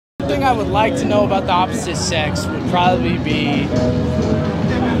The thing I would like to know about the opposite sex would probably be,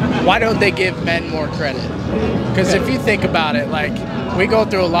 why don't they give men more credit? Because if you think about it, like, we go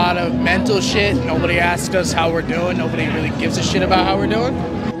through a lot of mental shit. Nobody asks us how we're doing. Nobody really gives a shit about how we're doing.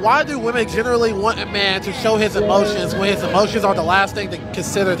 Why do women generally want a man to show his emotions when his emotions are the last thing to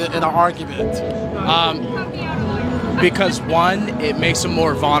consider in an argument? Because one, it makes them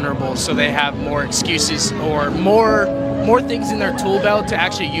more vulnerable, so they have more excuses or more things in their tool belt to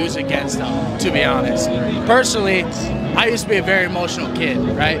actually use against them, to be honest. Personally, I used to be a very emotional kid,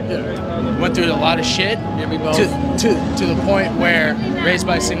 right? Went through a lot of shit to the point where, raised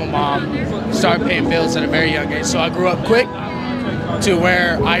by a single mom, started paying bills at a very young age. So I grew up quick to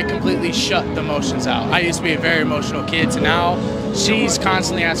where I completely shut the emotions out. I used to be a very emotional kid, to now she's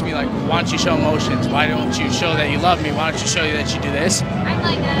constantly asking me, like, why don't you show emotions? Why don't you show that you love me? Why don't you show you that you do this?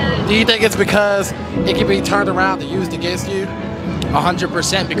 Do you think it's because it can be turned around and used against you?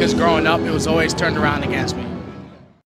 100%, because growing up, it was always turned around against me.